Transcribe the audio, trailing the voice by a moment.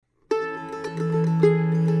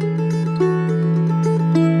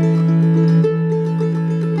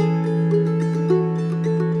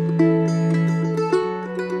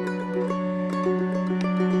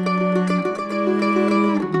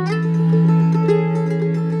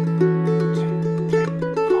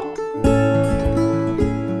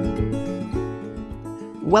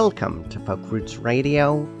Welcome to Folk Roots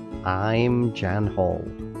Radio. I'm Jan Hall.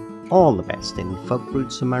 All the best in folk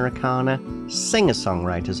roots Americana,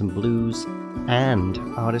 singer-songwriters and blues, and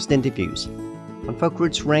artist interviews. On Folk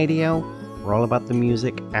Roots Radio, we're all about the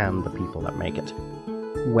music and the people that make it.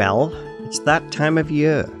 Well, it's that time of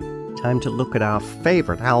year. Time to look at our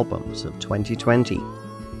favorite albums of 2020,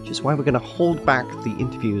 which is why we're going to hold back the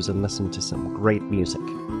interviews and listen to some great music.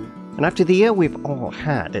 And after the year we've all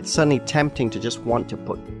had, it's suddenly tempting to just want to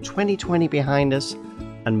put 2020 behind us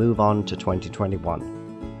and move on to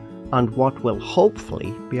 2021. And what will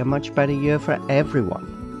hopefully be a much better year for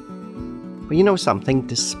everyone. But you know something,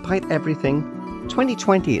 despite everything,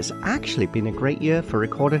 2020 has actually been a great year for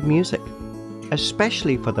recorded music,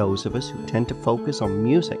 especially for those of us who tend to focus on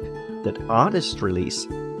music that artists release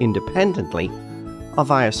independently or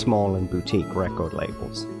via small and boutique record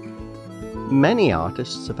labels. Many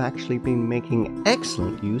artists have actually been making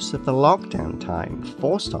excellent use of the lockdown time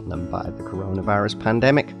forced on them by the coronavirus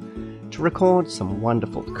pandemic to record some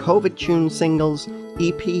wonderful COVID-tuned singles,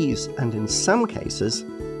 EPs, and in some cases,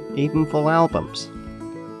 even full albums.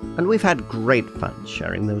 And we've had great fun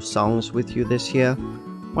sharing those songs with you this year,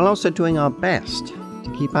 while also doing our best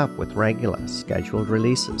to keep up with regular scheduled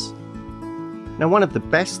releases. Now, one of the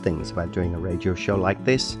best things about doing a radio show like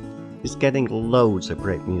this is getting loads of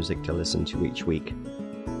great music to listen to each week.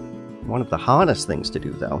 One of the hardest things to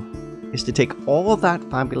do, though, is to take all that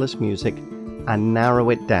fabulous music and narrow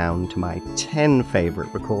it down to my 10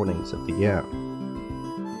 favorite recordings of the year.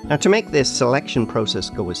 Now, to make this selection process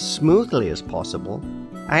go as smoothly as possible,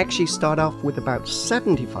 I actually start off with about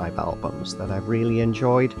 75 albums that I've really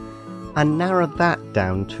enjoyed and narrow that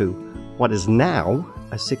down to what is now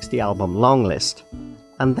a 60-album long list,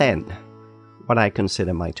 and then what I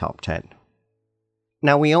consider my top 10.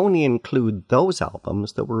 Now, we only include those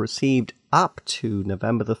albums that were received up to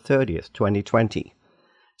November the 30th, 2020.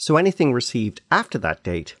 So anything received after that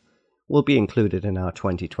date will be included in our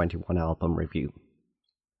 2021 album review.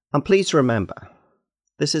 And please remember,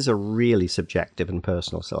 this is a really subjective and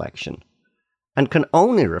personal selection, and can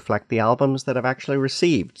only reflect the albums that I've actually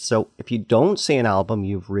received. So if you don't see an album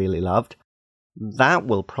you've really loved, that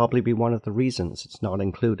will probably be one of the reasons it's not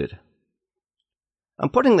included.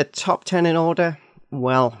 And putting the top 10 in order,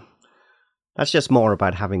 well, that's just more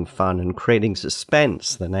about having fun and creating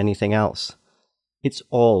suspense than anything else. It's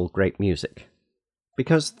all great music,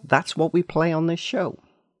 because that's what we play on this show.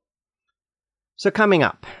 So coming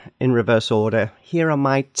up, in reverse order, here are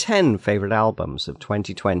my 10 favorite albums of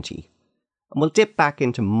 2020, and we'll dip back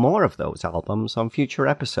into more of those albums on future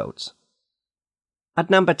episodes. At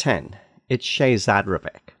number 10, it's Shay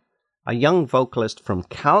Zadravec, a young vocalist from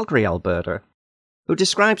Calgary, Alberta, who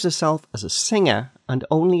describes herself as a singer and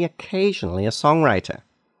only occasionally a songwriter.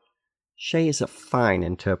 Shay is a fine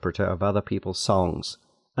interpreter of other people's songs,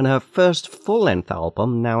 and her first full-length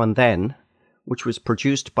album, Now and Then, which was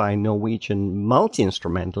produced by Norwegian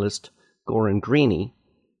multi-instrumentalist Goran Greeny,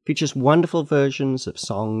 features wonderful versions of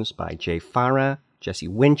songs by Jay Farah, Jesse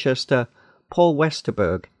Winchester, Paul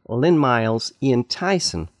Westerberg, Lynn Miles, Ian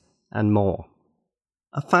Tyson, and more.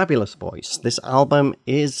 A fabulous voice. This album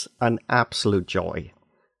is an absolute joy.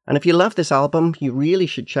 And if you love this album, you really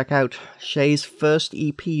should check out Shay's first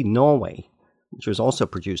EP, Norway, which was also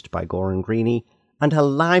produced by Goran Greeny, and her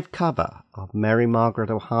live cover of Mary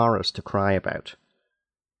Margaret O'Hara's To Cry About.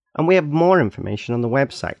 And we have more information on the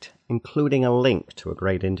website, including a link to a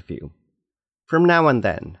great interview. From Now and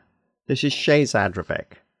Then, this is Shay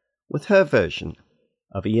Zadravec, with her version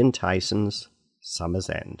of Ian Tyson's Summer's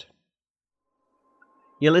End.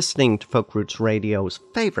 You're listening to Folk Roots Radio's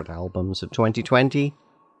favourite albums of 2020,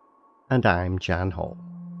 and I'm Jan Hall.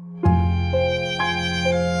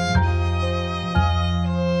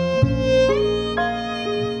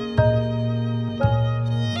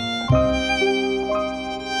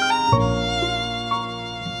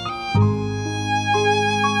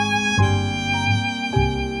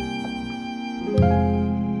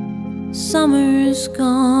 Summer's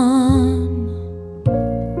gone,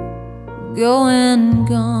 going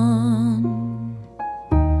gone.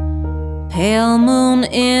 Pale moon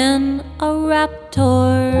in a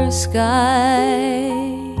raptor sky.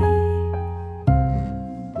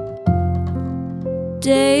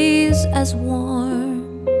 Days as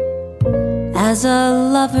warm as a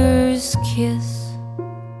lover's kiss,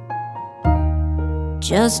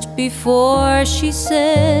 just before she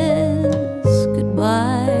says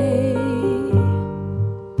goodbye.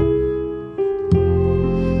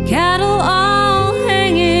 Cattle all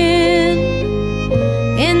hanging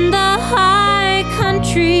in the high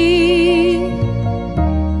country,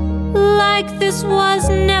 like this was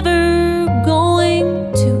never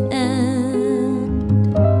going to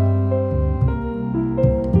end.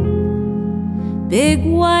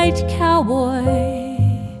 cowboy,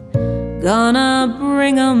 gonna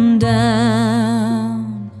bring 'em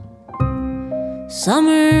down.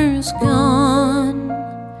 Summer's gone,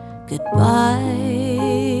 goodbye.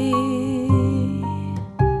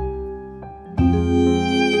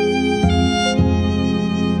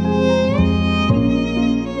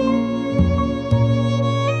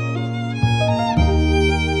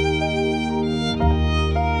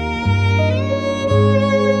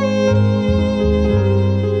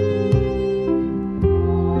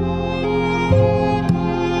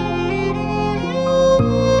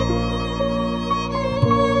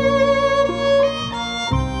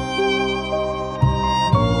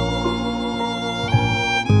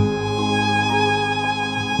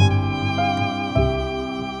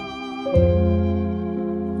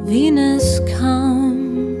 Venus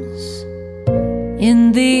comes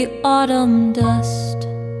in the autumn dust,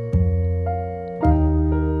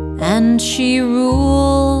 and she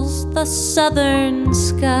rules the southern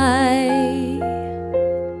sky.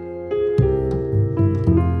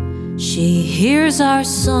 She hears our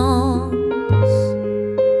songs,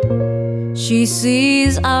 she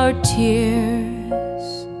sees our tears,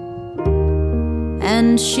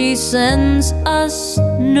 and she sends us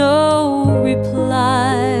no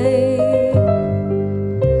reply.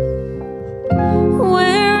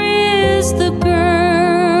 Where is the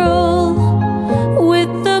girl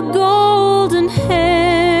with the golden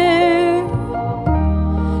hair?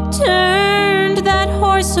 Turned that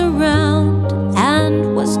horse around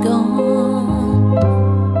and was gone.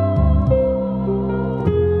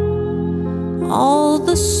 All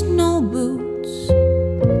the snow boots,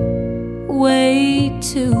 way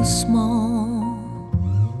too small,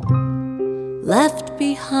 left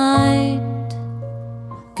behind,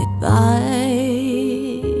 goodbye.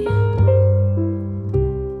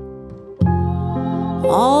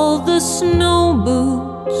 All the snow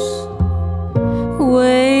boots,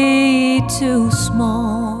 way too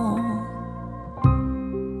small,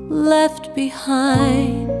 left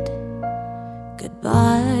behind,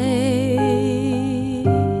 goodbye.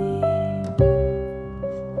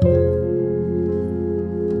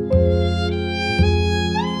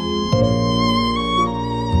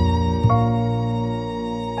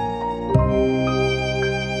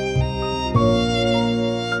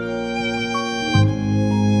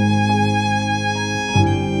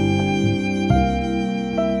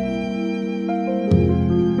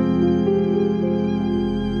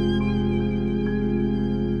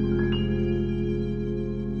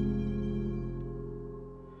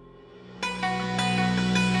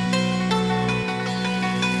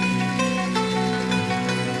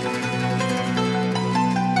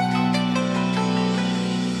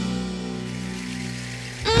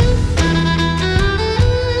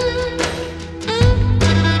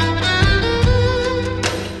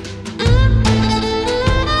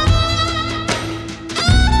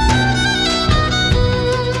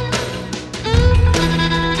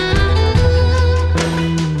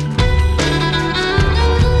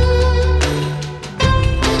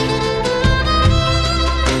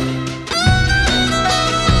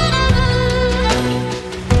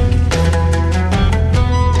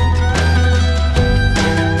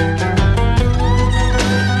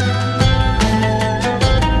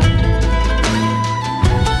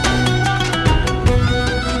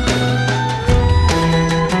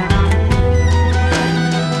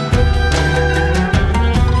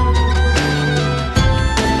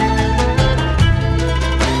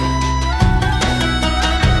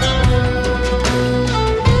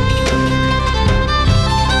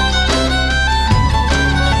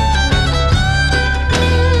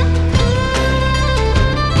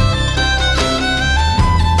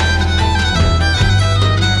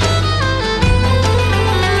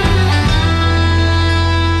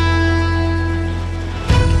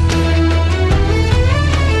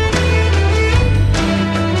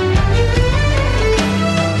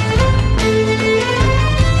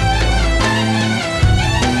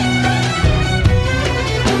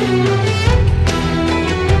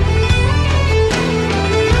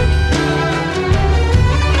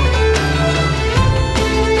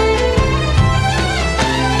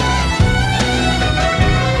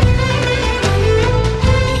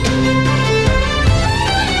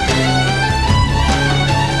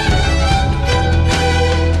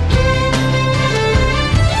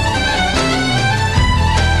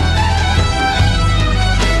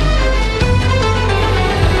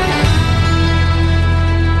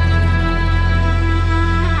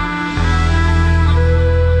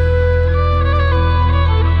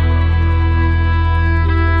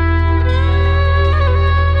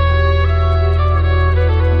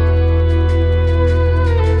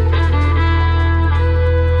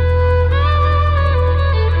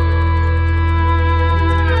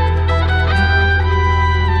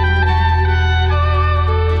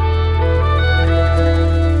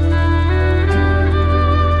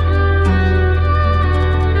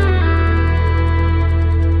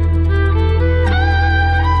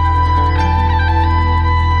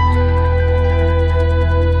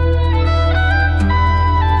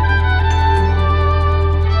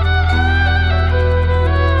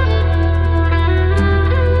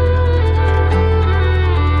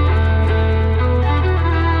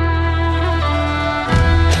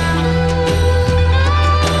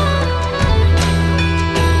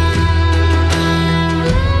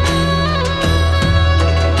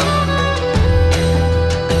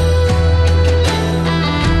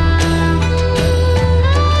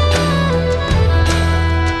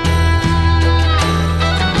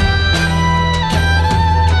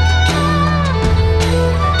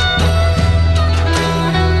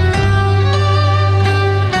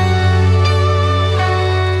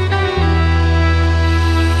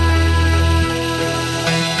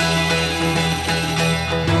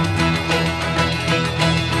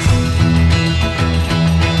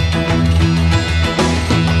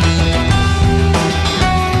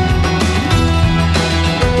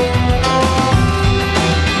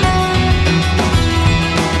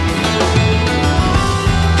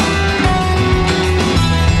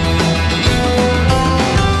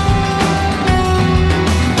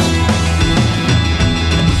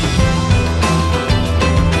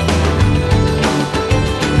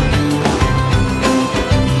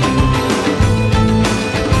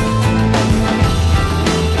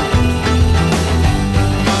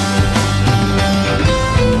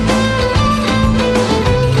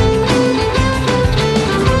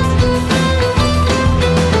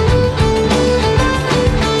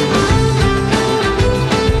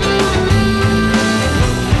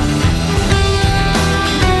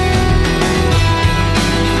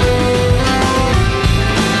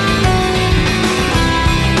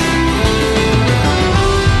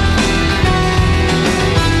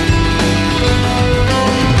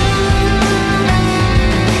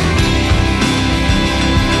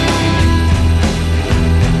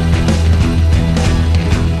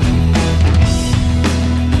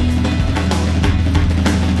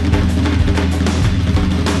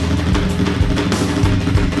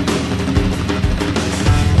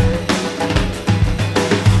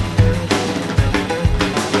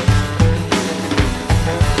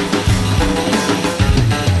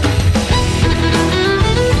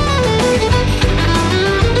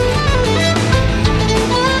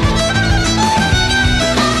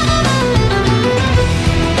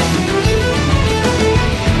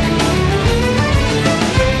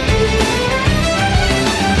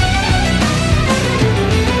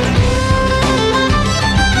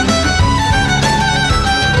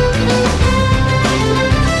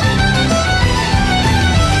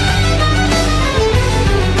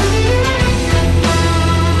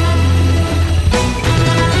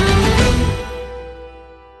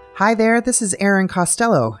 Hi there, this is Aaron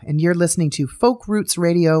Costello, and you're listening to Folk Roots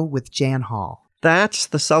Radio with Jan Hall. That's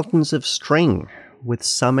the Sultans of String with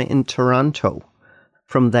Summer in Toronto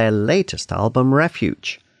from their latest album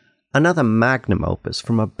Refuge, another magnum opus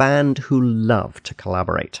from a band who love to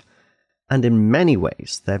collaborate. And in many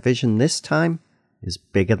ways, their vision this time is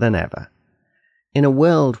bigger than ever. In a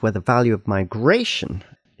world where the value of migration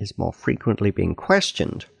is more frequently being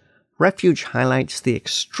questioned, Refuge highlights the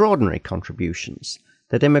extraordinary contributions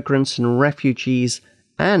that immigrants and refugees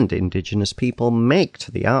and Indigenous people make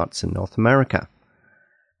to the arts in North America.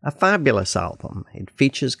 A fabulous album, it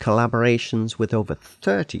features collaborations with over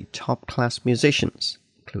 30 top-class musicians,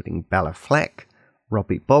 including Bella Fleck,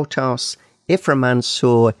 Robbie Botos, Ifra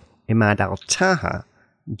Mansour, Imad Al-Taha,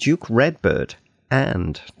 Duke Redbird,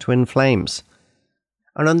 and Twin Flames.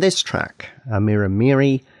 And on this track, Amira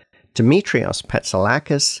Miri, Dimitrios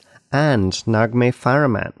Petsalakis, and Nagme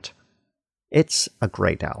Faramand. It's a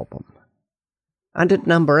great album. And at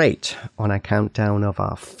number 8, on a countdown of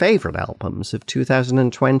our favourite albums of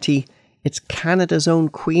 2020, it's Canada's own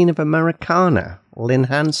Queen of Americana, Lynn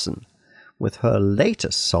Hanson, with her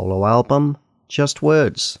latest solo album, Just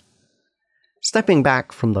Words. Stepping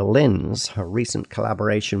back from the Lynns, her recent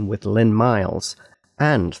collaboration with Lynn Miles,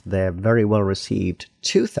 and their very well-received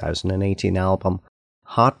 2018 album,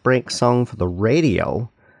 Heartbreak Song for the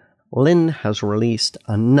Radio, Lynn has released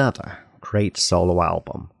another great solo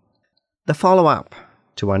album, the follow-up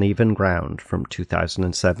to Uneven Ground from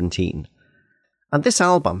 2017. And this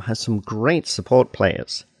album has some great support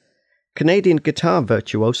players. Canadian guitar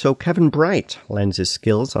virtuoso Kevin Bright lends his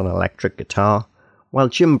skills on electric guitar, while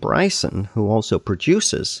Jim Bryson, who also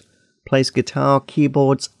produces, plays guitar,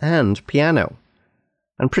 keyboards, and piano.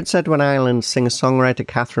 And Prince Edward Island singer-songwriter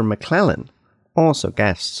Catherine McClellan also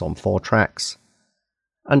guests on 4 tracks.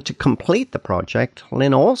 And to complete the project,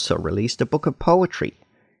 Lynn also released a book of poetry,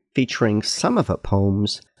 featuring some of her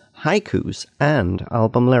poems, haikus, and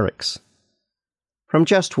album lyrics. From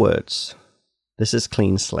Just Words, this is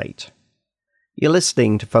Clean Slate. You're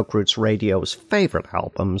listening to Folk Roots Radio's favourite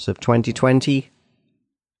albums of 2020,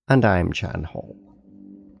 and I'm Jan Hall.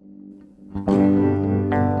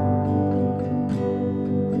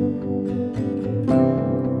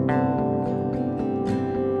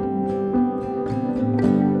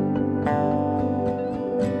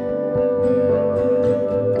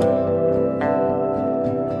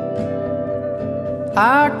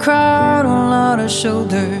 I cried on a lot of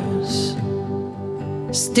shoulders,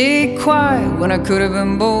 stayed quiet when I could have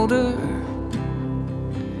been bolder.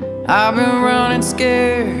 I've been running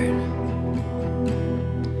scared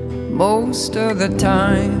most of the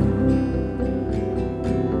time.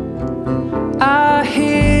 I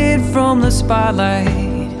hid from the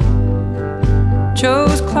spotlight,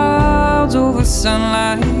 chose clouds over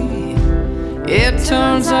sunlight. It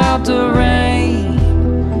turns out the rain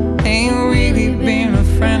ain't really been a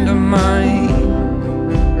friend of mine.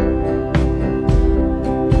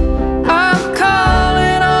 I'm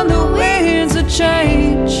calling on the winds of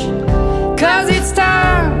change, 'cause it's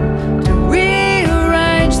time to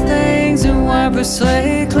rearrange things and wipe a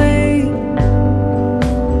slate clean.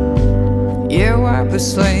 Yeah, wipe a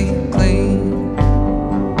slate clean.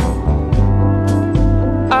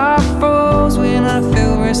 I froze when I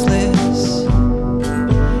felt restless,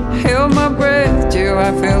 held my breath till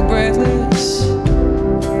I felt breathless.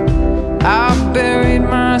 I buried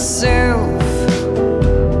myself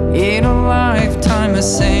in a lifetime of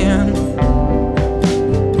sand.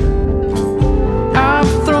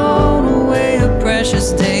 I've thrown away a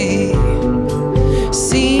precious day,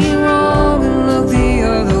 seen wrong and looked the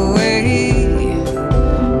other way.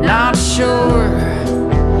 Not sure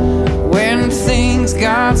when things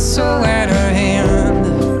got so out of hand.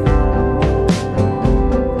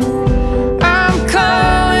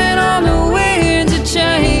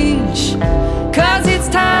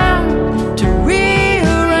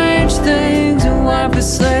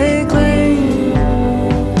 Slate clean.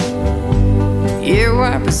 Yeah,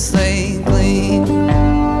 wipe a slate clean.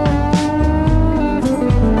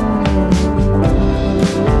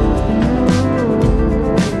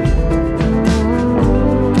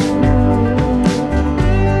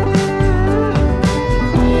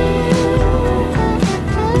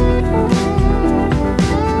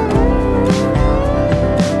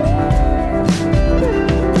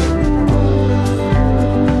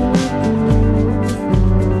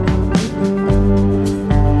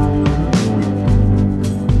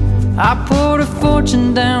 I poured a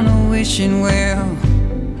fortune down a wishing well,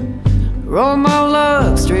 rode my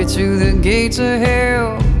luck straight through the gates of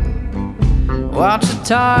hell. Watch the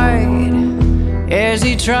tide as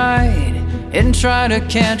he tried and tried to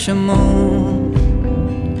catch a moon.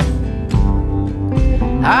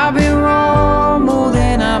 I've been wrong more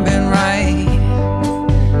than I've been right.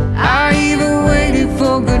 I even waited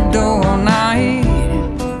for Godot all night.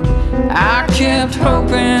 I kept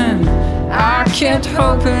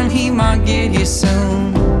hoping he might get here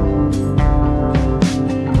soon.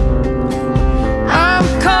 I'm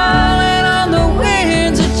calling on the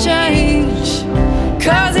winds of change,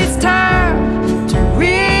 'cause it's time to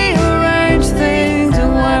rearrange things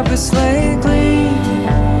and wipe a slate clean.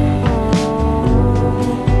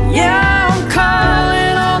 Yeah, I'm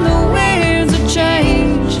calling on the winds of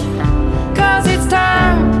change, 'cause it's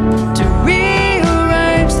time to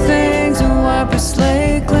rearrange things and wipe a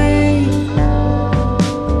slate clean.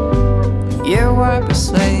 Yeah, wipe a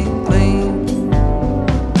slate clean.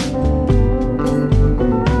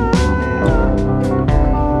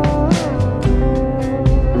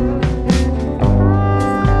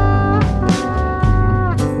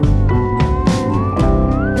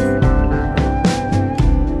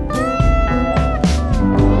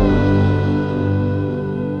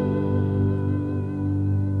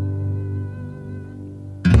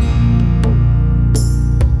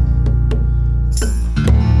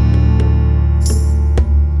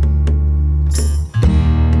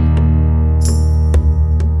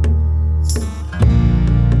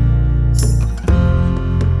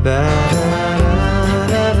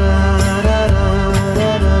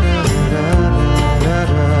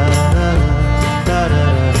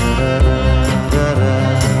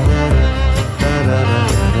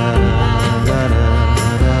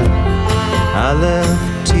 I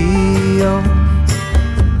left T.O.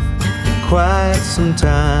 quite some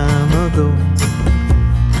time ago,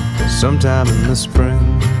 sometime in the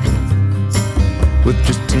spring, with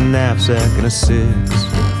just a knapsack and a 6-string.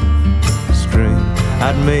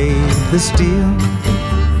 I'd made this deal,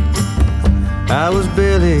 I was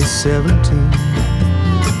barely 17,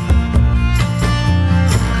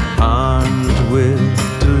 armed with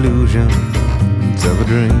delusions of a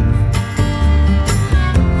dream.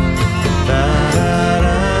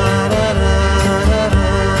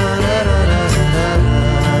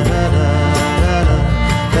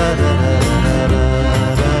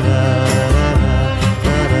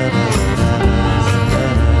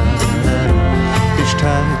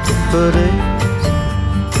 For days,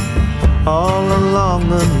 all along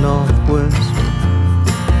the Northwest,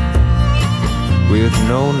 with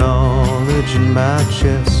no knowledge in my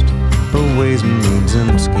chest of ways and means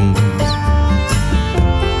and schemes.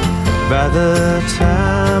 By the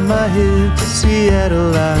time I hit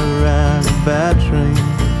Seattle, I arrived by train.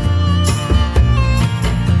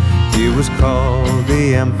 It was called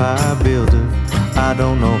the Empire Builder. I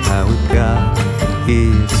don't know how it got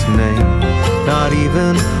its name. Not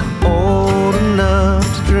even old enough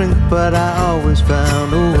to drink, but I always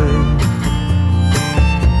found a way.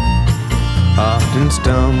 Often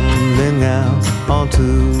stumbling out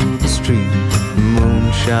onto the street, the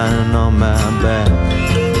moon shining on my back,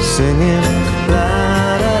 singing la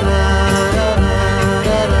la la la la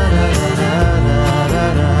la la la la la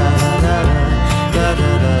la.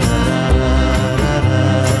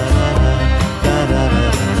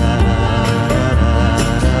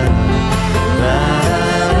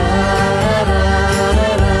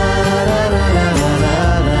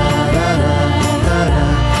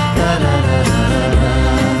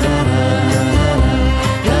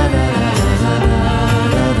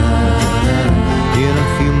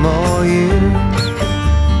 More years,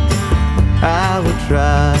 I will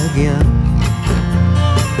try again.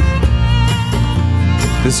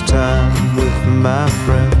 This time with my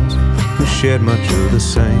friends who shared much of the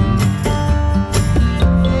same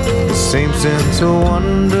sense of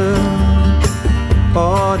wonder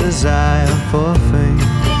or desire for fame.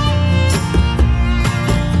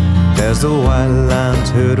 As the white lines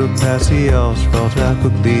hurtled past the asphalt, how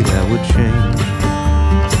quickly that would change.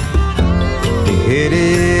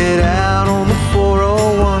 Headed out on the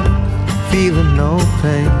 401, feeling no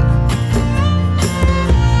pain,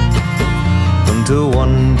 until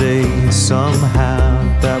one day somehow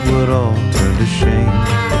that would all turn to shame.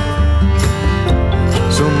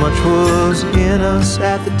 So much was in us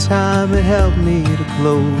at the time, it helped me to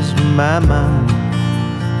close my mind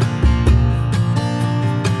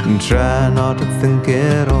and try not to think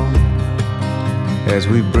at all as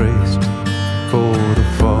we braced for the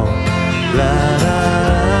fall. La la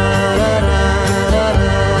la la la la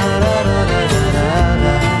la la la.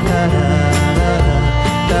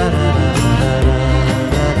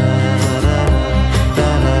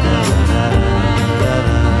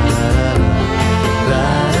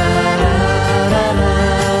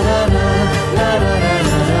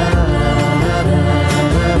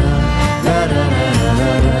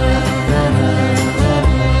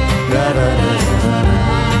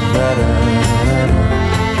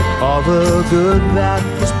 All the good that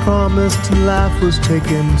was promised in life was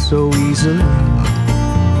taken so easily.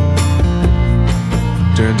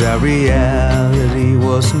 Turned out reality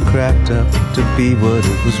wasn't cracked up to be what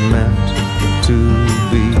it was meant to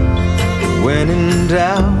be. When in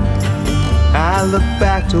doubt, I look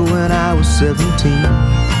back to when I was 17,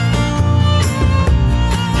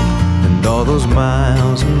 and all those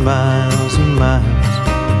miles and miles and miles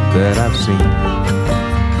that I've seen.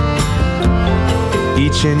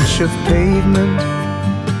 Each inch of pavement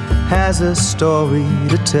has a story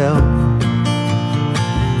to tell.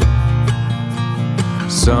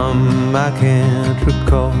 Some I can't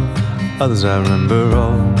recall, others I remember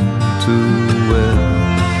all too well.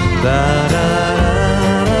 Da, da,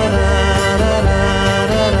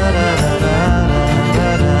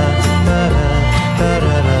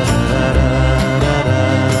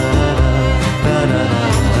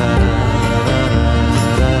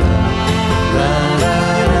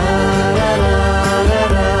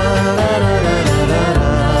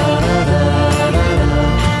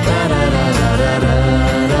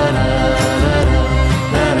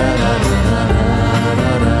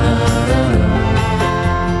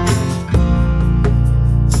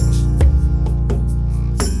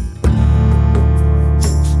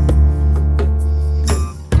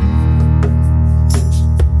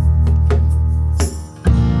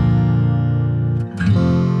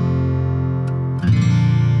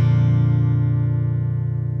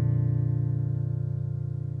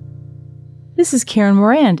 This is Karen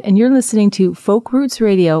Morand, and you're listening to Folk Roots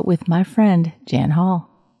Radio with my friend, Jan Hall.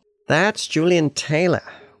 That's Julian Taylor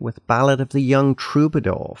with Ballad of the Young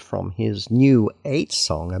Troubadour from his new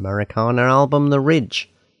 8-song Americana album, The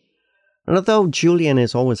Ridge. And although Julian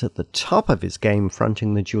is always at the top of his game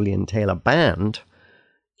fronting the Julian Taylor Band,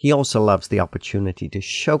 he also loves the opportunity to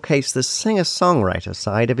showcase the singer-songwriter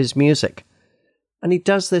side of his music. And he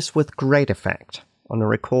does this with great effect on a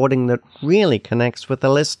recording that really connects with the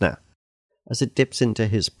listener, as it dips into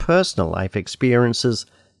his personal life experiences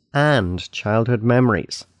and childhood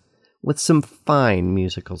memories, with some fine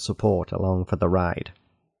musical support along for the ride.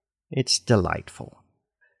 It's delightful.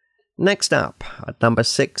 Next up, at number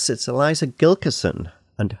 6, it's Eliza Gilkyson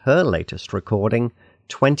and her latest recording,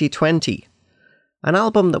 2020, an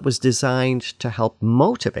album that was designed to help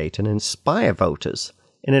motivate and inspire voters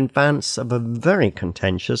in advance of a very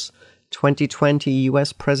contentious 2020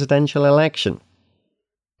 US presidential election.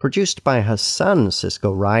 Produced by her son,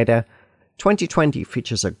 Cisco Ryder, 2020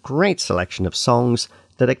 features a great selection of songs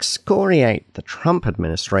that excoriate the Trump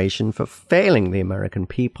administration for failing the American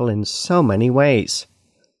people in so many ways,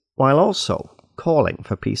 while also calling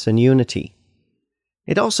for peace and unity.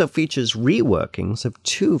 It also features reworkings of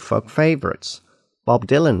 2 folk favorites, Bob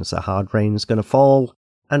Dylan's A Hard Rain's Gonna Fall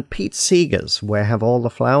and Pete Seeger's Where Have All the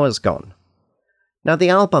Flowers Gone. Now, the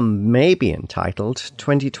album may be entitled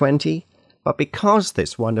 2020, but because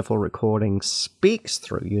this wonderful recording speaks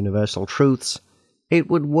through universal truths, it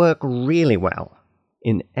would work really well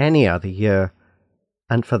in any other year,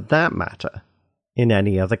 and for that matter, in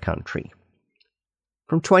any other country.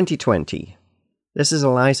 From 2020, this is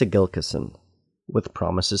Eliza Gilkyson with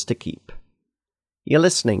Promises to Keep. You're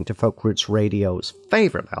listening to Folk Roots Radio's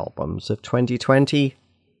favourite albums of 2020,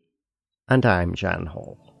 and I'm Jan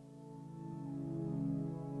Hall.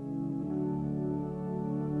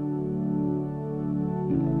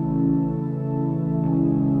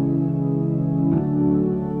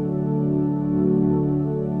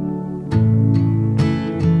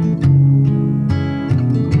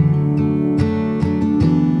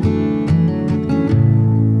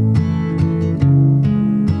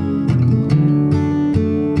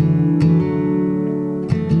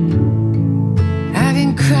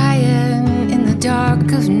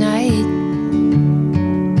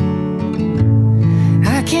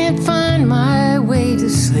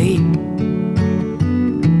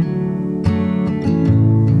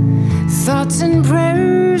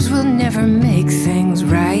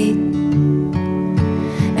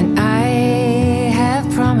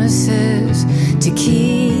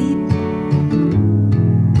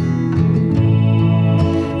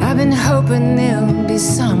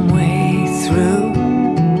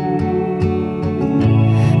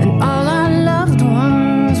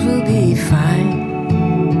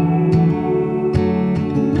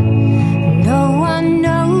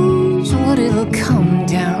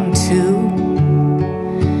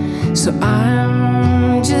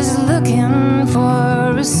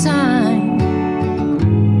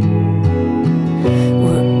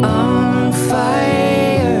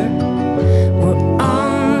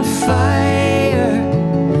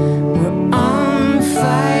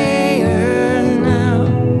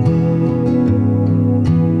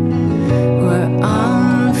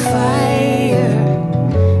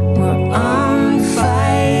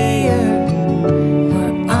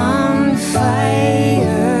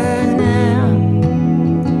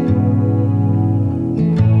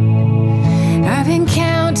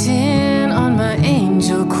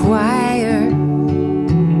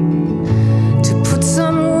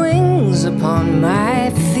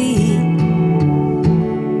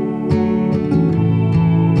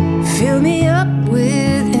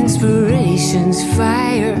 nation's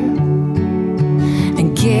fire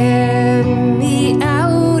and get me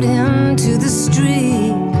out into the street.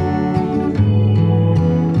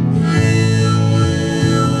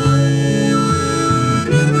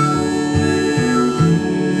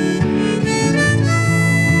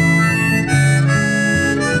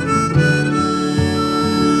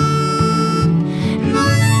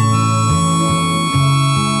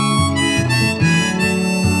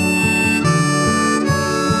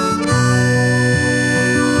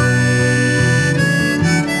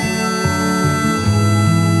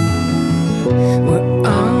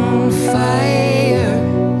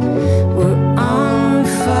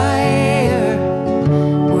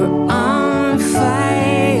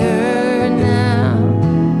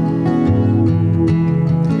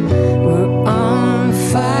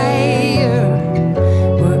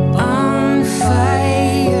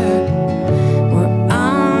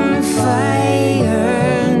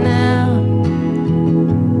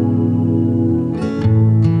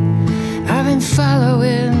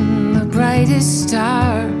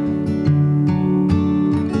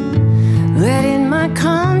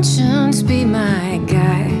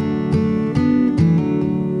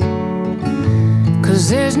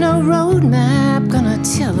 There's no roadmap gonna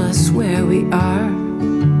tell us where we are,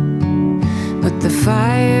 but the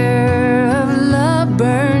fire of love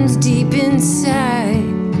burns deep inside.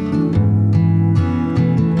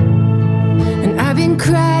 And I've been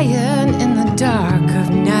crying in the dark of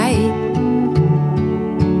night,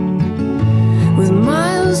 with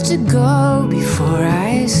miles to go before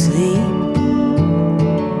I sleep.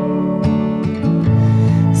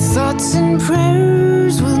 Thoughts and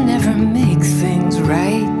prayers will never make things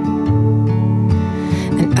right,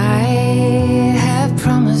 and I have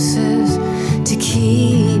promises to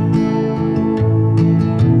keep.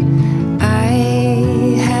 I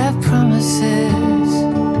have promises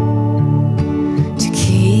to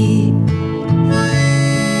keep.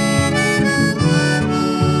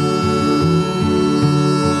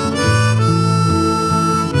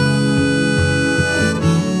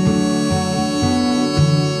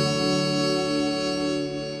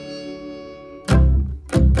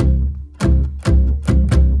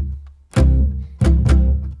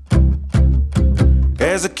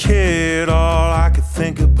 As a kid, all I could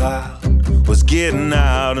think about was getting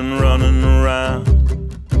out and running around.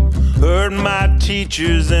 Heard my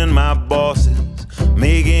teachers and my bosses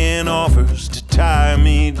making offers to tie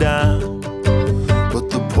me down. But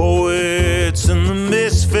the poets and the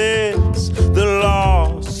misfits, the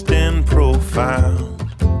lost and profound,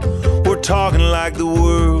 we're talking like the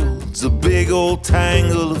world's a big old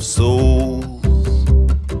tangle of souls.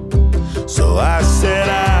 So I set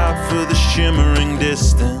out for the shimmering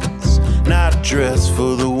distance, not dressed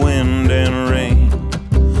for the wind and rain,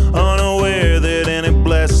 unaware that any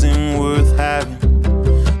blessing worth having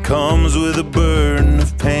comes with a burden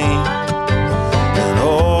of pain. And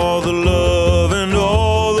all the love and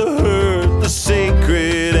all the hurt, the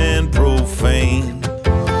sacred and profane,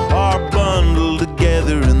 are bundled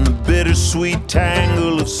together in the bittersweet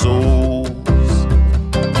tangle of souls.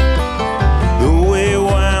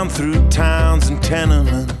 Through towns and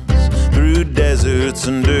tenements, through deserts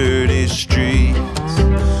and dirty streets,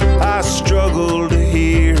 I struggle to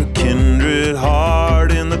hear a kindred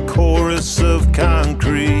heart in the chorus of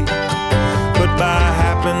concrete. But by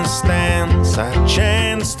happenstance, I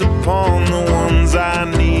chanced upon the ones I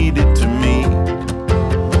needed to meet.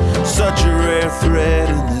 Such a rare thread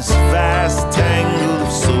in this vast tangle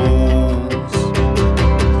of souls.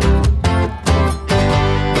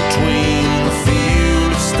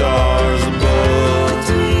 Stars above,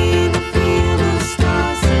 between the field of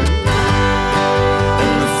stars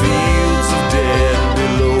and the fields of dead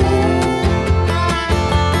below,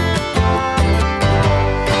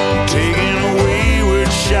 taking a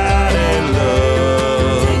wayward shot at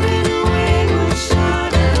love,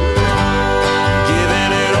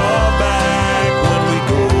 giving it all back when we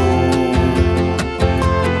go.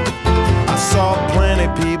 I saw plenty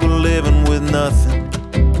people living with nothing,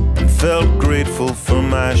 felt grateful for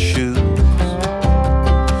my shoes,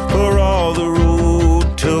 for all the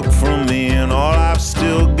road took from me and all I've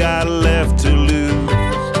still got left to lose.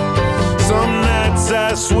 Some nights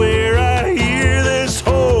I swear I hear this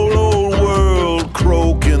whole old world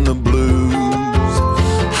croaking the blues,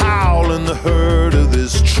 howling the hurt of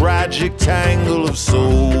this tragic tangle of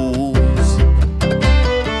souls.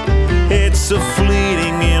 It's a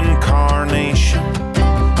fleeting incarnation,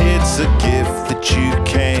 it's a gift that you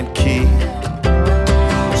can't keep.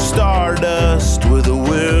 Stardust with a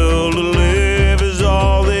will to live is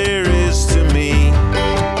all there is to me.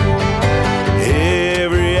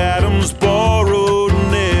 Every atom's borrowed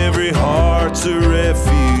and every heart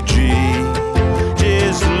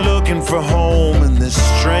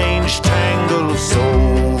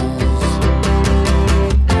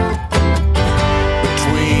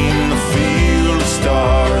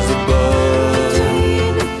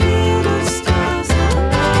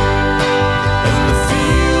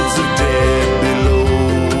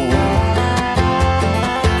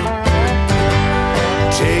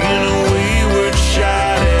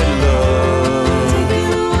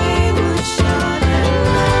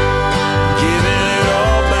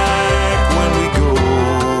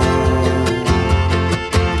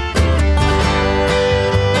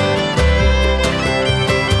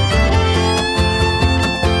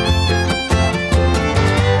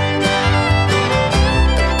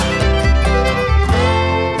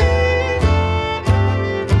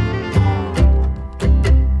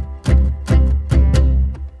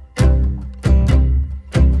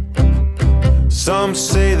Some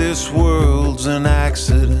say this world's an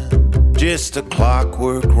accident, just a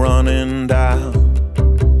clockwork running down.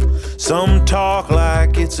 Some talk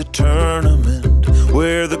like it's a tournament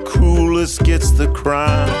where the coolest gets the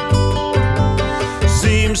crown.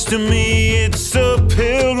 Seems to me it's a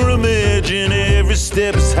pilgrimage and every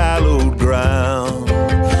step is hallowed ground.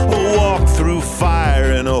 A walk through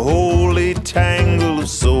fire in a holy tangle of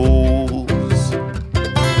souls.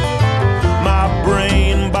 My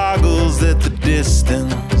brain boggles at the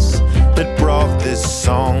distance that brought this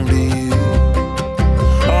song to you.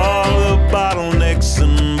 All the bottlenecks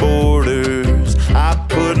and borders I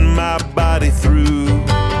put my body through.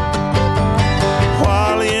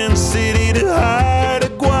 Hualien City to hide a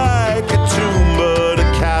Guaycatumba to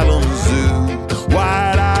Kalamazoo.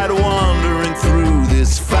 Wide-eyed wandering through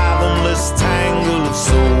this fathomless tangle of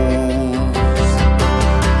souls.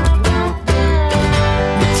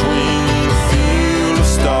 Between the field of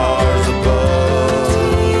stars above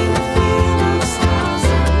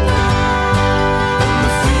and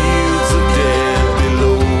the fields of dead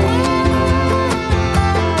below.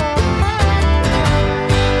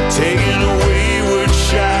 Taking a wayward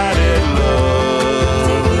shot at love,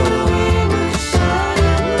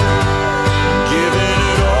 giving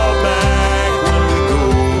it all back when we go,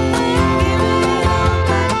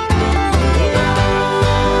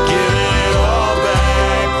 giving it all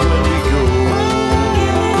back when we go,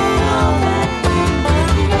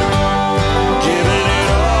 giving it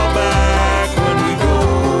all back when we go.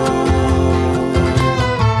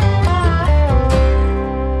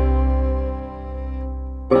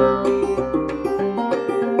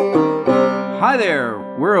 Hi there,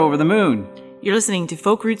 we're Over the Moon You're listening to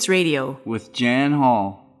Folk Roots Radio. with Jan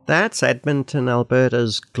Hall. That's Edmonton,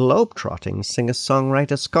 Alberta's globe-trotting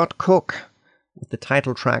singer-songwriter Scott Cook, with the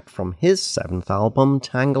title track from his 7th album,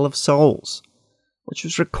 Tangle of Souls, which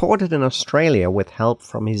was recorded in Australia with help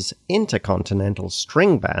from his intercontinental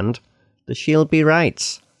string band, the Shield Be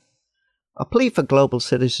Rights. A plea for global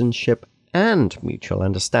citizenship and mutual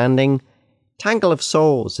understanding, Tangle of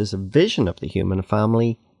Souls is a vision of the human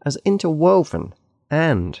family as interwoven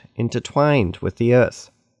and intertwined with the earth.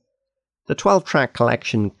 The 12-track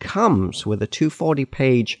collection comes with a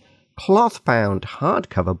 240-page cloth-bound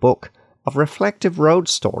hardcover book of reflective road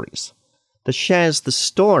stories that shares the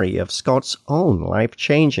story of Scott's own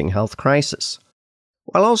life-changing health crisis,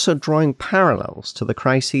 while also drawing parallels to the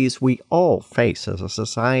crises we all face as a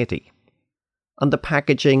society. And the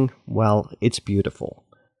packaging, well, it's beautiful.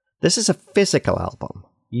 This is a physical album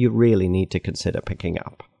you really need to consider picking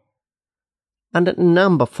up. And at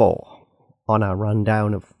number 4, on our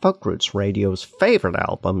rundown of Folk Roots Radio's favourite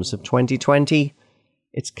albums of 2020,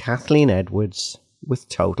 it's Kathleen Edwards with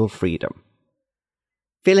Total Freedom.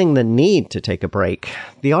 Feeling the need to take a break,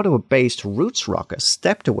 the Ottawa-based roots rocker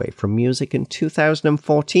stepped away from music in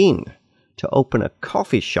 2014 to open a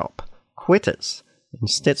coffee shop, Quitters, in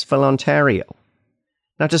Stittsville, Ontario.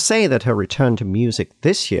 Now, to say that her return to music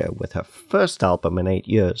this year with her first album in 8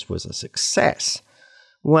 years was a success,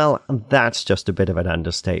 well, that's just a bit of an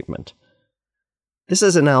understatement. This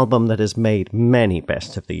is an album that has made many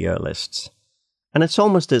Best of the Year lists, and it's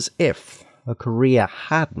almost as if her career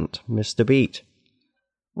hadn't missed a beat.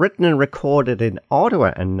 Written and recorded in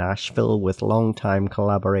Ottawa and Nashville with longtime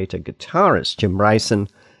collaborator guitarist Jim Bryson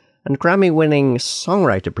and Grammy-winning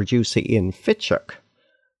songwriter-producer Ian Fitchuk,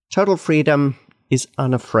 Total Freedom is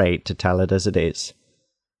unafraid to tell it as it is,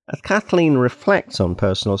 as Kathleen reflects on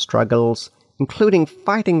personal struggles, including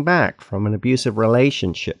fighting back from an abusive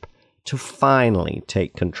relationship to finally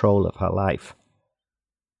take control of her life.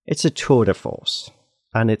 It's a tour de force,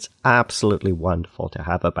 and it's absolutely wonderful to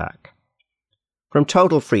have her back. From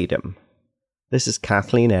Total Freedom, this is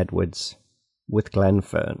Kathleen Edwards with Glenn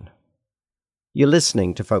Fern. You're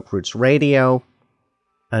listening to Folk Roots Radio,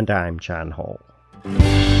 and I'm Jan Hall.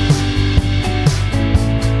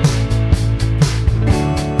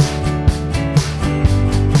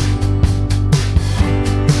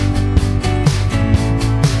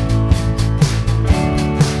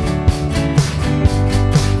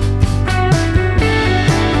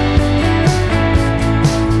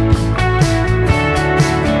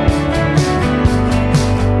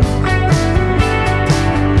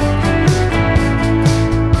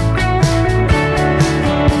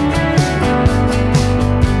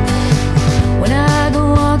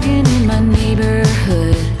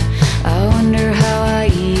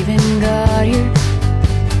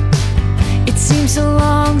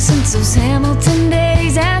 Those Hamilton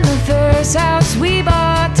days and the first house we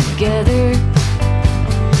bought together,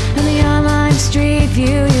 and the online street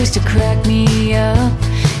view used to crack me up.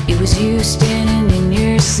 It was you standing in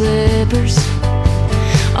your slippers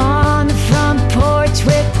on the front porch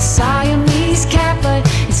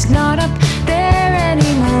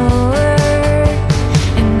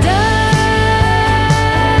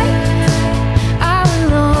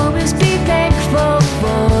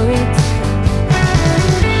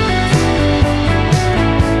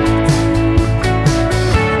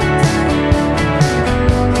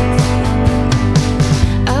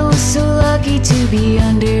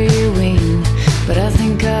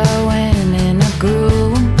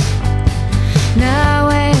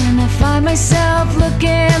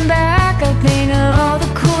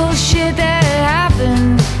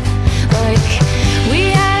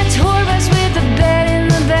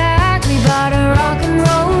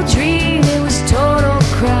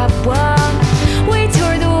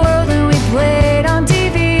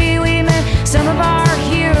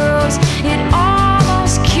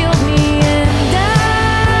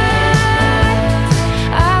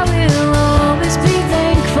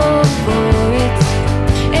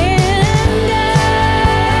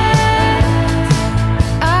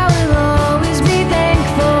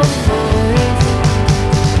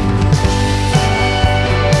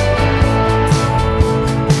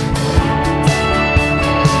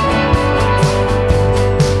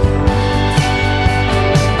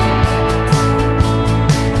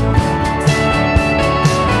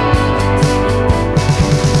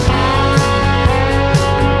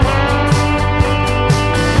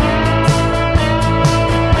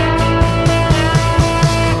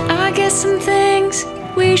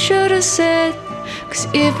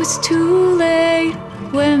it was too late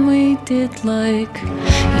when we did like.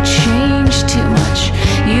 You changed too much,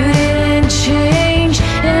 you didn't change,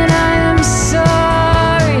 and I am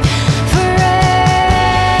sorry for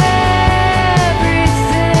everything,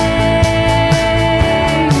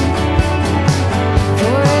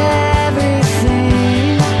 for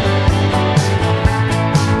everything.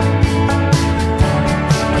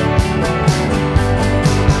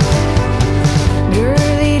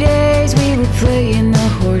 Early days we were playing the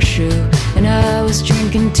horseshoe, and I was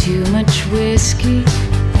drinking too much whiskey.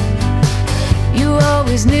 You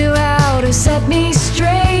always knew how to set me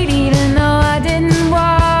straight, even though I didn't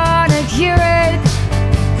want to hear it.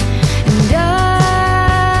 And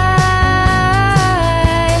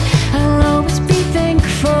I'll always be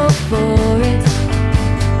thankful for it.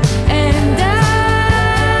 And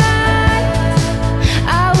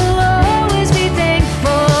I will always be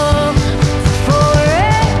thankful for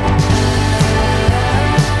it.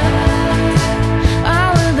 I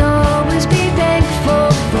will always be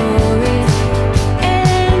thankful for it.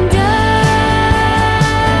 And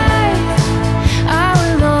I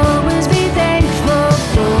will always be thankful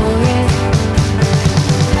for it.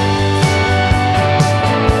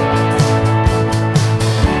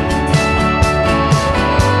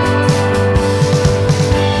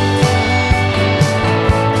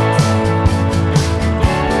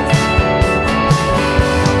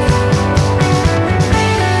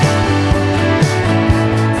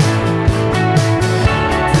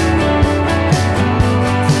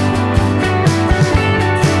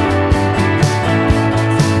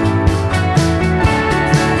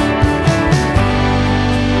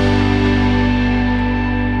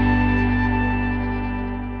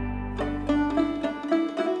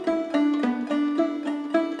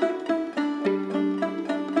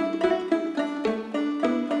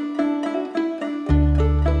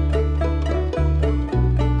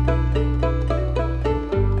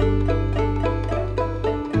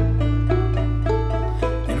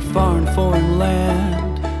 In a far and foreign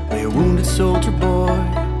land lay a wounded soldier boy.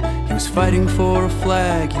 He was fighting for a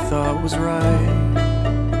flag he thought was right.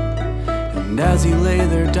 And as he lay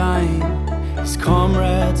there dying, his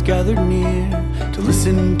comrades gathered near to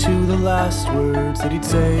listen to the last words that he'd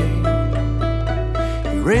say.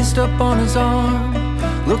 He raised up on his arm,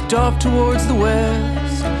 looked off towards the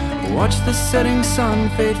west, watched the setting sun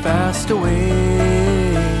fade fast away.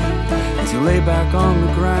 As he lay back on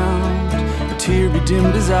the ground, a tear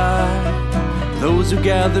bedimmed his eye. Those who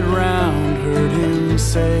gathered round heard him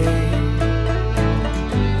say,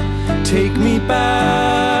 "Take me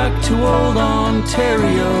back to old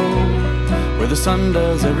Ontario, where the sun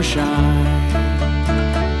does ever shine,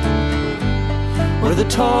 where the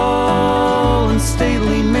tall and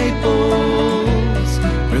stately maples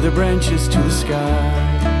bear their branches to the sky.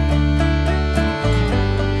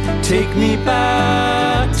 Take me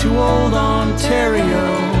back to old Ontario,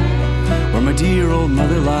 where my dear old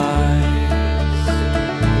mother lies.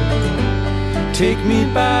 Take me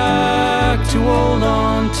back to old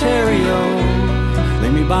Ontario, lay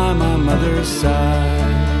me by my mother's side."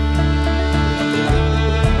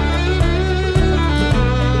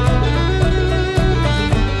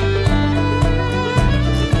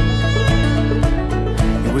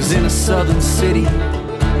 It was in a southern city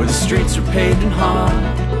where the streets were paved and hard.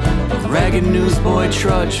 A ragged newsboy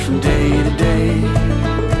trudged from day to day,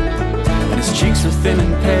 and his cheeks were thin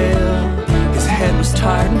and pale, his head was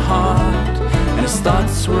tired and hard, and his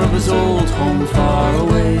thoughts were of his old home far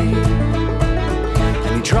away.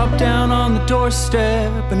 And he dropped down on the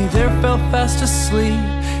doorstep, and he there fell fast asleep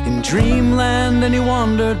in dreamland, and he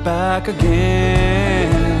wandered back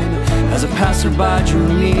again. As a passerby drew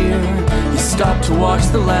near, he stopped to watch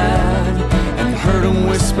the lad, and heard him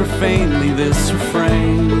whisper faintly this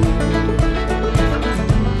refrain: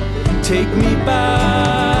 "Take me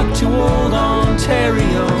back to old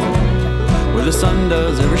Ontario, where the sun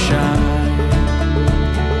does ever shine,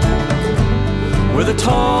 where the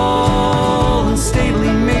tall and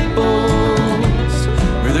stately maples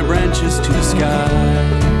bear their branches to the sky.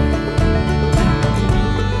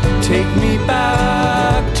 Take me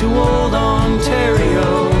back to old Ontario,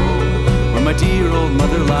 where my dear old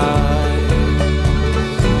mother lies.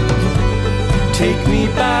 Take me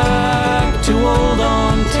back to old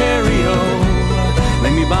Ontario,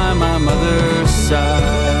 lay me by my mother's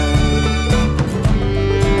side."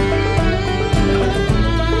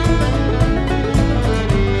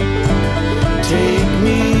 Take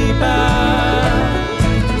me back,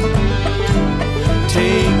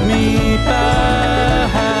 take me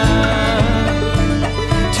back,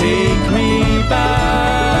 take me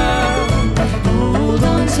back, Old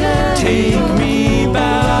Ontario, take me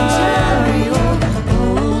back,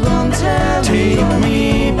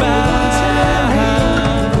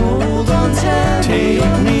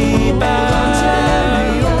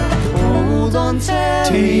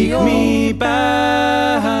 Take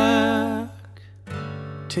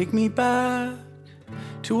me back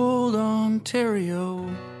to old Ontario.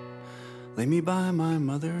 Lay me by my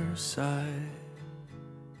mother's side.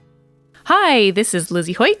 Hi, this is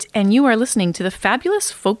Lizzie Hoyt, and you are listening to the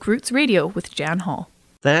fabulous Folk Roots Radio with Jan Hall.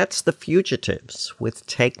 That's The Fugitives with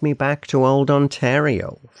Take Me Back to Old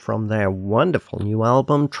Ontario from their wonderful new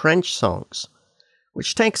album Trench Songs,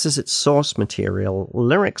 which takes as its source material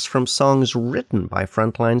lyrics from songs written by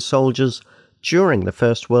frontline soldiers during the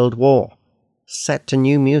First World War, set to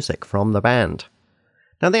new music from the band.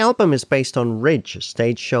 Now, the album is based on Ridge, a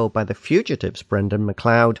stage show by The Fugitives' Brendan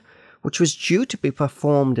MacLeod, which was due to be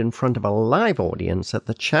performed in front of a live audience at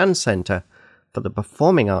the Chan Centre for the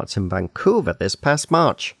Performing Arts in Vancouver this past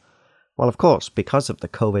March. Well, of course, because of the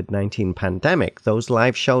COVID-19 pandemic, those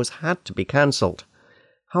live shows had to be cancelled.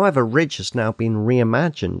 However, Ridge has now been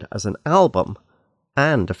reimagined as an album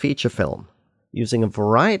and a feature film, using a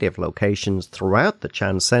variety of locations throughout the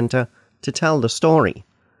Chan Centre to tell the story.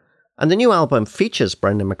 And the new album features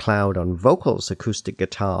Brendan MacLeod on vocals, acoustic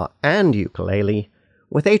guitar, and ukulele,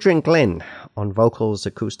 with Adrian Glynn on vocals,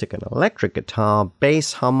 acoustic and electric guitar,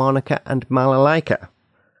 bass, harmonica, and malalaika,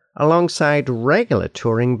 alongside regular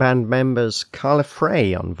touring band members Carla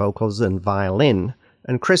Frey on vocals and violin,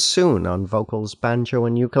 and Chris Soon on vocals, banjo,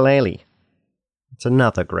 and ukulele. It's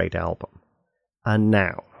another great album. And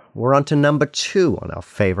now, we're on to number 2 on our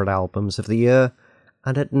favourite albums of the year,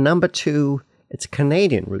 and at number 2, it's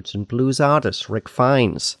Canadian roots and blues artist Rick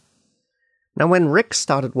Fiennes. Now, when Rick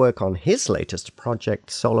started work on his latest project,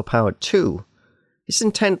 Solar Powered 2, his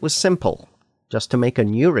intent was simple, just to make a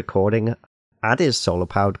new recording at his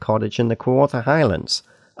solar-powered cottage in the Kawartha Highlands,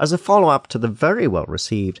 as a follow-up to the very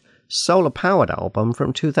well-received Solar Powered album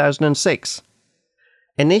from 2006.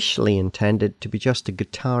 Initially intended to be just a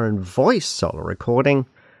guitar and voice solo recording,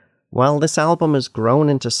 well, this album has grown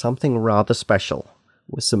into something rather special,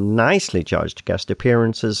 with some nicely judged guest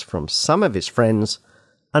appearances from some of his friends,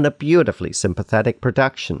 and a beautifully sympathetic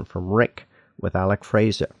production from Rick with Alec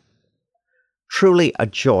Fraser. Truly a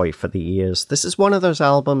joy for the ears. This is one of those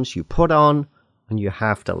albums you put on, and you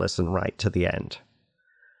have to listen right to the end.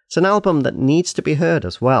 It's an album that needs to be heard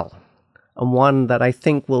as well, and one that I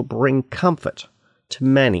think will bring comfort to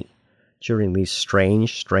many during these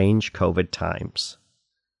strange COVID times.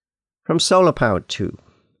 From Solar Powered 2,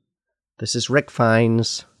 this is Rick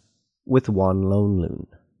Fiennes with One Lone Loon.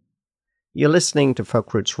 You're listening to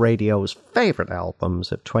Folk Roots Radio's favourite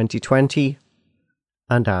albums of 2020,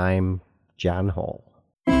 and I'm Jan Hall.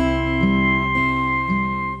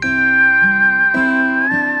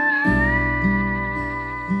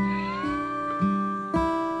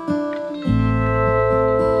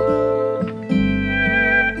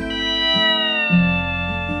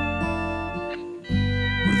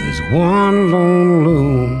 One lone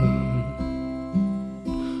loon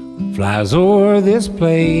flies o'er this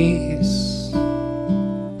place,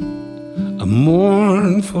 a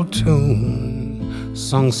mournful tune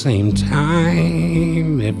sung same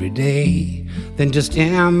time every day, then just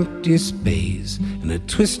empty space and a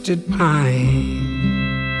twisted pine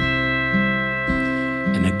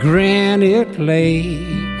and a granite lake,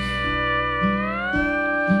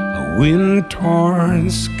 a wind-torn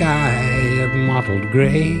sky of mottled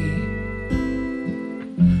gray,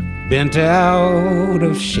 bent out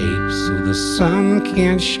of shape so the sun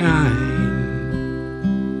can't shine,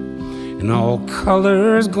 and all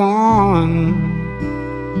colors gone.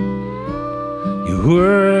 You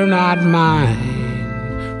were not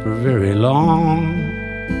mine for very long,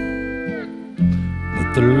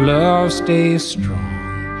 but the love stays strong,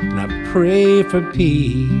 and I pray for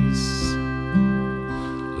peace,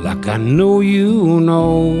 like I know you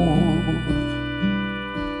know.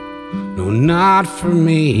 No, not for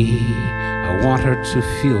me. I want her to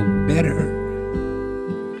feel better.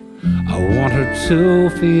 I want her to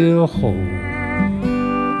feel whole.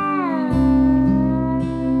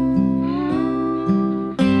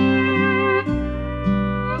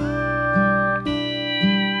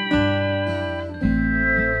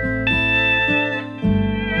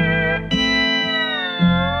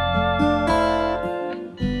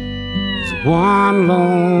 There's one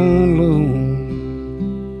lone loon.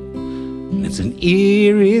 It's an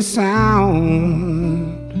eerie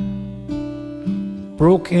sound.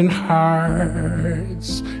 Broken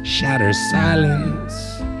hearts, shattered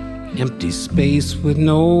silence, empty space with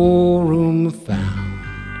no room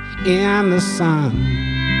found in the sun.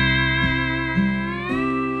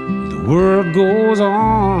 The world goes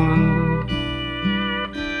on,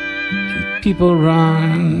 and people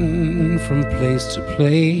run from place to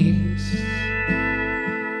place.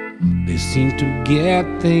 They seem to get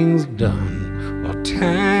things done while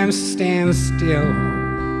time stands still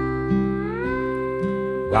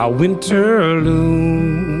while winter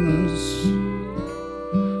looms.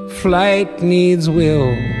 Flight needs will,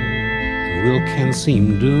 and will can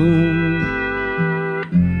seem doomed.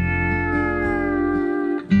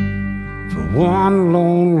 For one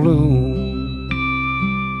lone loon.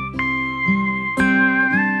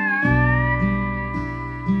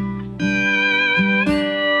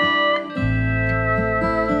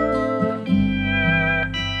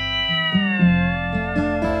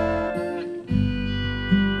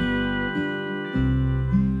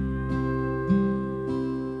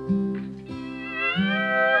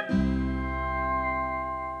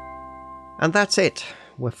 And that's it.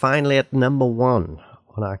 We're finally at number 1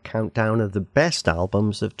 on our countdown of the best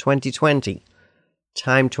albums of 2020.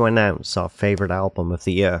 Time to announce our favourite album of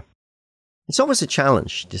the year. It's always a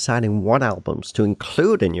challenge deciding what albums to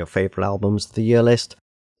include in your favourite albums of the year list.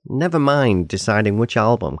 Never mind deciding which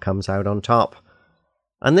album comes out on top.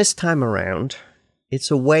 And this time around, it's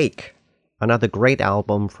Awake, another great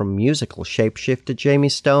album from musical shapeshifter Jamie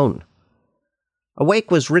Stone.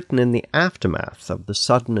 Awake was written in the aftermath of the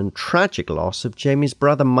sudden and tragic loss of Jamie's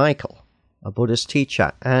brother Michael, a Buddhist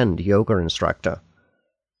teacher and yoga instructor.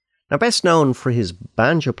 Now, best known for his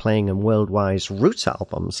banjo-playing and worldwide roots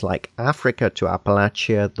albums like Africa to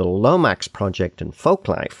Appalachia, The Lomax Project and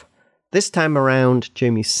Folklife, this time around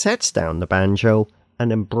Jamie sets down the banjo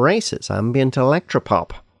and embraces ambient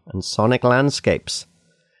electropop and sonic landscapes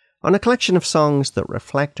on a collection of songs that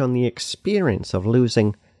reflect on the experience of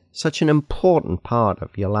losing such an important part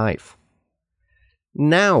of your life.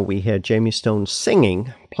 Now we hear Jamie Stone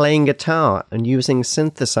singing, playing guitar and using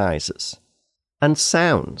synthesizers, and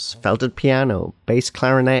sounds, felted piano, bass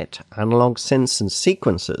clarinet, analog synths and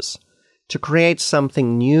sequencers to create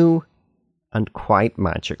something new and quite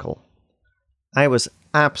magical. I was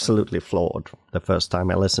absolutely floored the first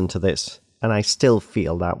time I listened to this, and I still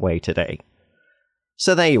feel that way today.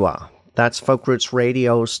 So there you are. That's Folk Roots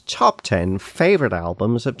Radio's top 10 favourite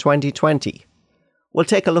albums of 2020. We'll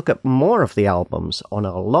take a look at more of the albums on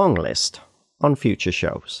our long list on future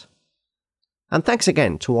shows. And thanks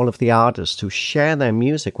again to all of the artists who share their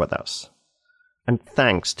music with us. And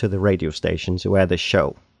thanks to the radio stations who air this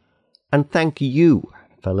show. And thank you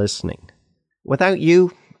for listening. Without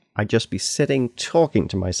you, I'd just be sitting talking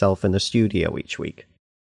to myself in the studio each week.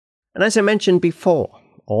 And as I mentioned before,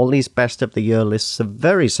 all these best of the year lists are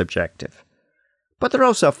very subjective, but they're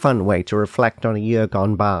also a fun way to reflect on a year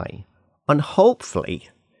gone by, and hopefully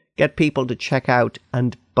get people to check out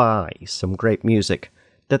and buy some great music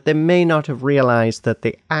that they may not have realized that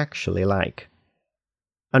they actually like.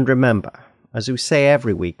 And remember, as we say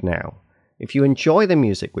every week now, if you enjoy the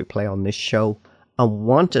music we play on this show and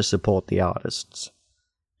want to support the artists,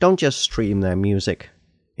 don't just stream their music.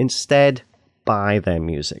 Instead, buy their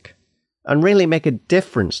music. And really make a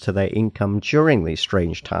difference to their income during these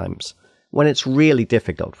strange times when it's really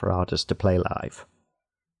difficult for artists to play live.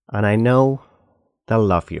 And I know they'll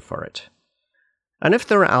love you for it. And if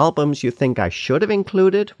there are albums you think I should have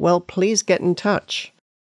included, well, please get in touch.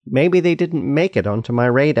 Maybe they didn't make it onto my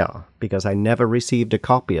radar because I never received a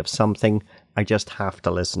copy of something I just have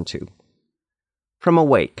to listen to. From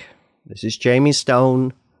Awake, this is Jamie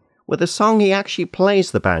Stone with a song he actually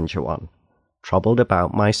plays the banjo on, Troubled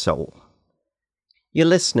About My Soul. You're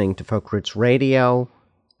listening to Folk Roots Radio,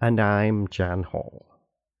 and I'm Jan Hall.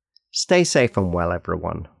 Stay safe and well,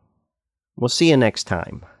 everyone. We'll see you next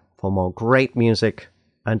time for more great music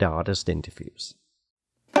and artist interviews.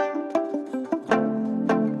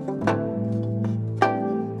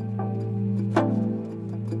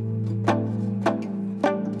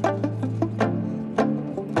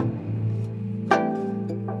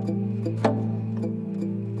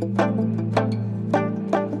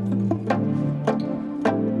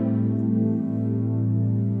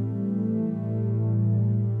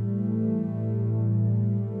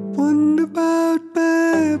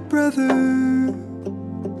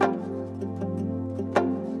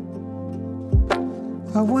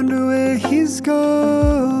 I wonder where he's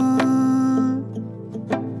gone.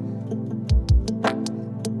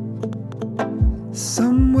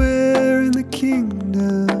 Somewhere in the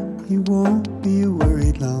kingdom, he won't be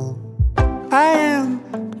worried long. I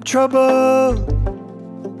am troubled,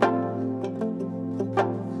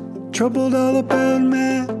 troubled all about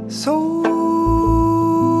my soul.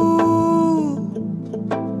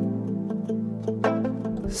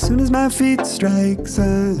 As soon as my feet strike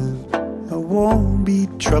sun, I won't be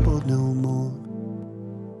troubled no more.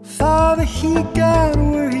 Father, he got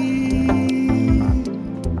worried,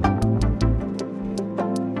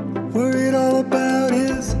 worried all about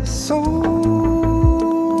his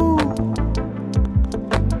soul.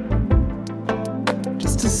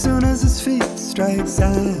 strikes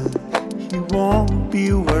Zion, he won't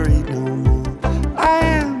be worried no more. I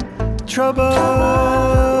am troubled,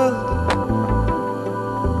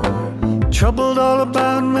 troubled all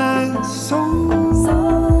about my soul.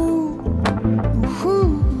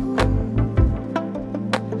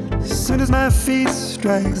 As soon as my feet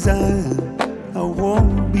strike Zion, I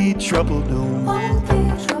won't be troubled no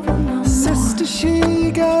more. Sister,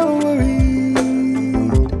 she got worried,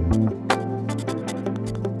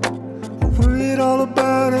 worried all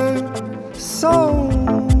about her soul.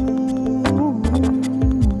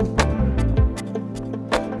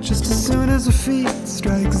 Just as soon as her feet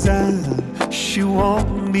strike Zion, she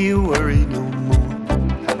won't be worried no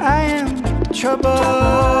more. I am troubled,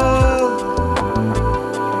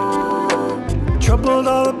 troubled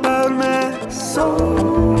all about my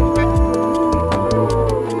soul.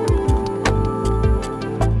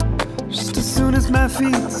 Just as soon as my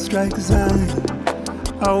feet strike Zion,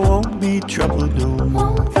 I won't be troubled no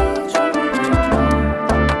more.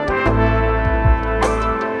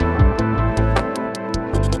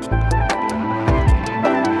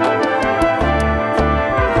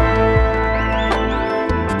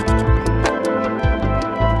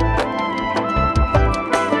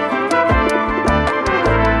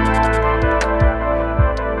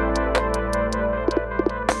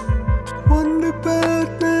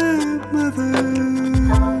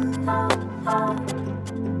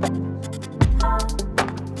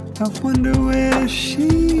 I wonder where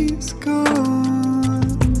she's gone.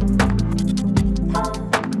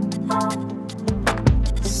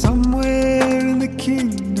 Somewhere in the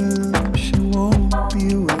kingdom, she won't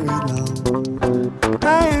be worried long.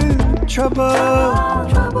 I am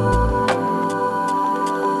troubled,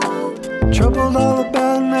 troubled all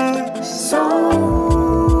about my soul.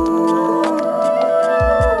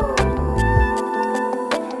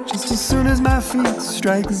 Just as soon as my feet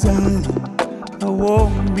strike Zion, I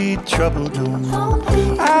won't be troubled no more.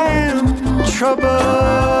 I am troubled,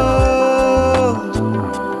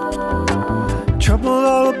 troubled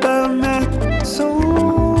all about my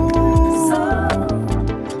soul.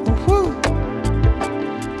 Woo.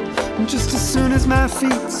 Just as soon as my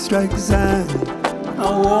feet strike Zion, I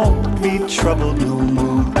won't be troubled no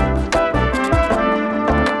more.